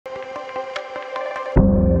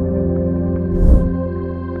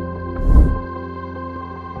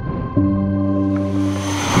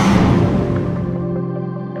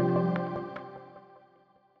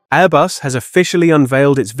Airbus has officially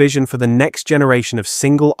unveiled its vision for the next generation of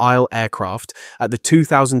single-aisle aircraft at the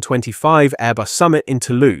 2025 Airbus Summit in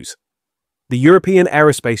Toulouse. The European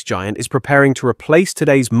aerospace giant is preparing to replace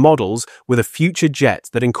today's models with a future jet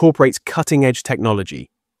that incorporates cutting-edge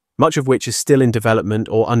technology, much of which is still in development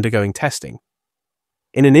or undergoing testing.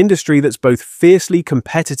 In an industry that's both fiercely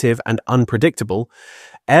competitive and unpredictable,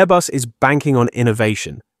 Airbus is banking on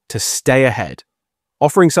innovation to stay ahead,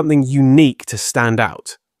 offering something unique to stand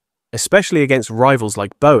out, especially against rivals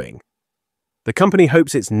like Boeing. The company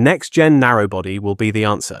hopes its next-gen narrowbody will be the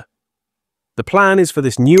answer. The plan is for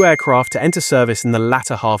this new aircraft to enter service in the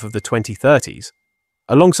latter half of the 2030s,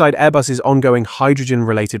 alongside Airbus's ongoing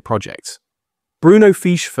hydrogen-related projects. Bruno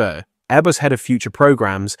Fichefeu, Airbus head of future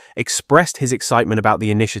programs, expressed his excitement about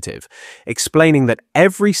the initiative, explaining that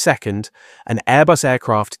every second an Airbus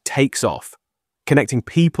aircraft takes off, connecting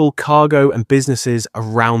people, cargo, and businesses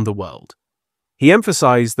around the world. He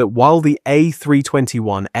emphasized that while the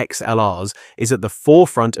A321XLRs is at the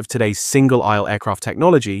forefront of today's single-aisle aircraft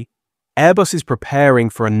technology, Airbus is preparing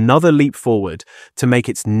for another leap forward to make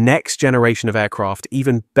its next generation of aircraft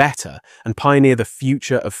even better and pioneer the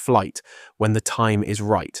future of flight when the time is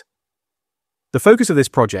right. The focus of this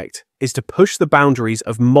project is to push the boundaries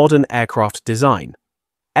of modern aircraft design.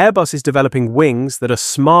 Airbus is developing wings that are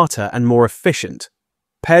smarter and more efficient,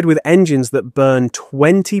 paired with engines that burn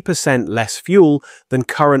 20% less fuel than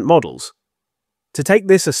current models. To take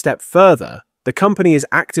this a step further, the company is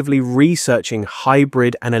actively researching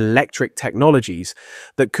hybrid and electric technologies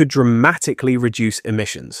that could dramatically reduce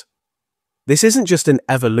emissions. This isn't just an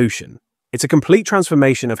evolution. It's a complete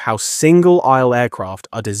transformation of how single-aisle aircraft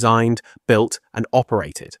are designed, built, and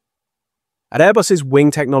operated. At Airbus's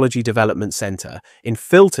Wing Technology Development Centre in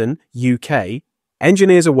Filton, UK,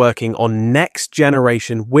 engineers are working on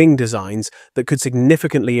next-generation wing designs that could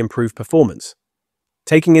significantly improve performance.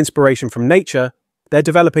 Taking inspiration from nature, they're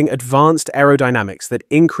developing advanced aerodynamics that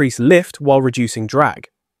increase lift while reducing drag.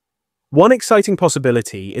 One exciting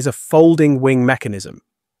possibility is a folding wing mechanism,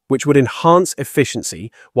 which would enhance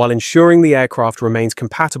efficiency while ensuring the aircraft remains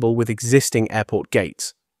compatible with existing airport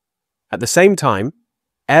gates. At the same time,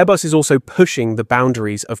 Airbus is also pushing the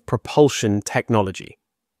boundaries of propulsion technology.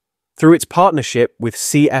 Through its partnership with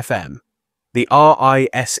CFM, the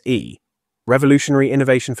RISE, Revolutionary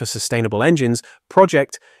Innovation for Sustainable Engines,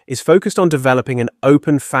 project is focused on developing an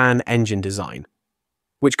open-fan engine design,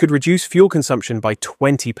 which could reduce fuel consumption by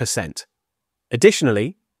 20%.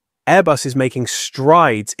 Additionally, Airbus is making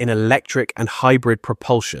strides in electric and hybrid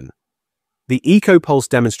propulsion. The EcoPulse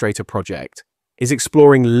demonstrator project is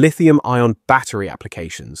exploring lithium-ion battery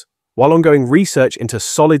applications, while ongoing research into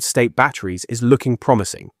solid-state batteries is looking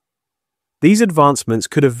promising. These advancements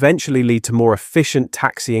could eventually lead to more efficient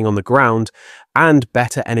taxiing on the ground and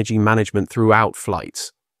better energy management throughout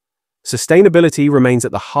flights. Sustainability remains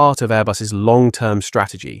at the heart of Airbus's long-term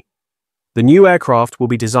strategy. The new aircraft will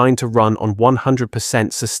be designed to run on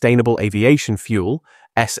 100% sustainable aviation fuel,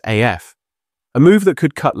 SAF, a move that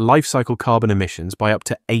could cut life-cycle carbon emissions by up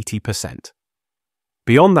to 80%.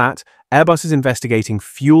 Beyond that, Airbus is investigating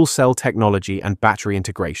fuel cell technology and battery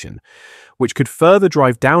integration, which could further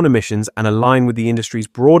drive down emissions and align with the industry's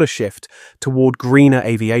broader shift toward greener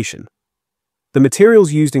aviation. The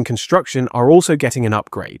materials used in construction are also getting an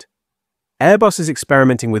upgrade. Airbus is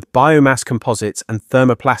experimenting with biomass composites and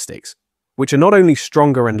thermoplastics, which are not only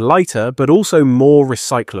stronger and lighter, but also more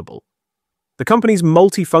recyclable. The company's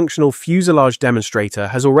multifunctional fuselage demonstrator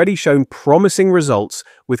has already shown promising results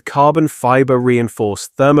with carbon fiber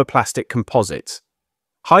reinforced thermoplastic composites,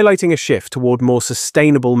 highlighting a shift toward more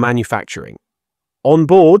sustainable manufacturing. On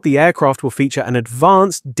board, the aircraft will feature an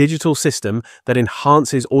advanced digital system that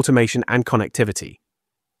enhances automation and connectivity.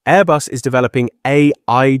 Airbus is developing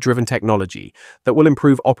AI-driven technology that will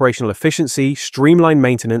improve operational efficiency, streamline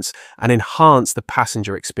maintenance, and enhance the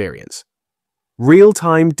passenger experience.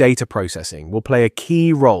 Real-time data processing will play a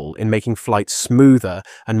key role in making flights smoother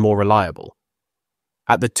and more reliable.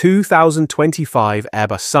 At the 2025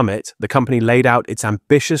 Airbus Summit, the company laid out its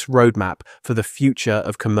ambitious roadmap for the future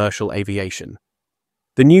of commercial aviation.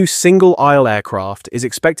 The new single-aisle aircraft is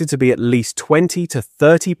expected to be at least 20 to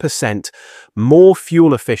 30% more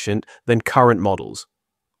fuel efficient than current models,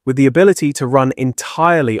 with the ability to run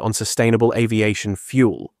entirely on sustainable aviation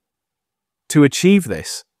fuel. To achieve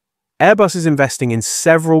this, Airbus is investing in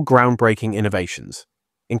several groundbreaking innovations,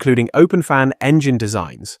 including open-fan engine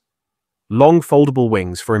designs, long foldable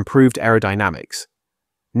wings for improved aerodynamics,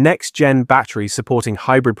 next-gen batteries supporting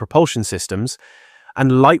hybrid propulsion systems,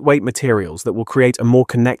 and lightweight materials that will create a more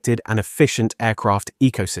connected and efficient aircraft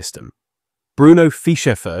ecosystem. Bruno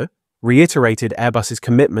Fichefeu, reiterated Airbus's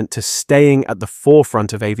commitment to staying at the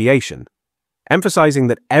forefront of aviation, emphasizing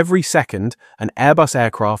that every second an Airbus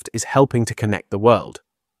aircraft is helping to connect the world.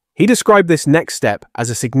 He described this next step as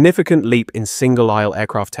a significant leap in single-aisle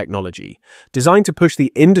aircraft technology, designed to push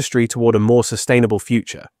the industry toward a more sustainable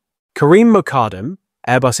future. Karim Mokadem,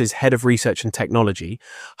 Airbus's head of research and technology,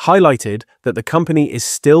 highlighted that the company is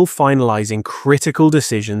still finalizing critical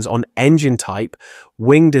decisions on engine type,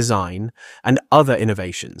 wing design, and other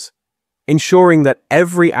innovations, ensuring that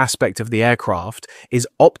every aspect of the aircraft is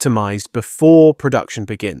optimized before production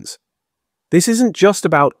begins. This isn't just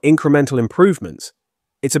about incremental improvements.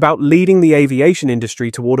 It's about leading the aviation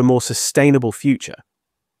industry toward a more sustainable future.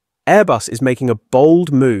 Airbus is making a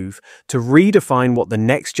bold move to redefine what the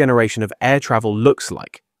next generation of air travel looks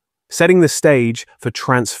like, setting the stage for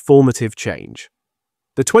transformative change.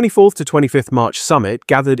 The 24th to 25th March summit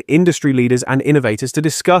gathered industry leaders and innovators to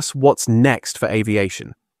discuss what's next for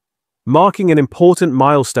aviation, marking an important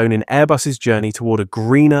milestone in Airbus's journey toward a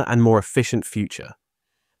greener and more efficient future.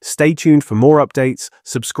 Stay tuned for more updates,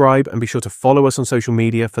 subscribe, and be sure to follow us on social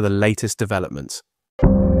media for the latest developments.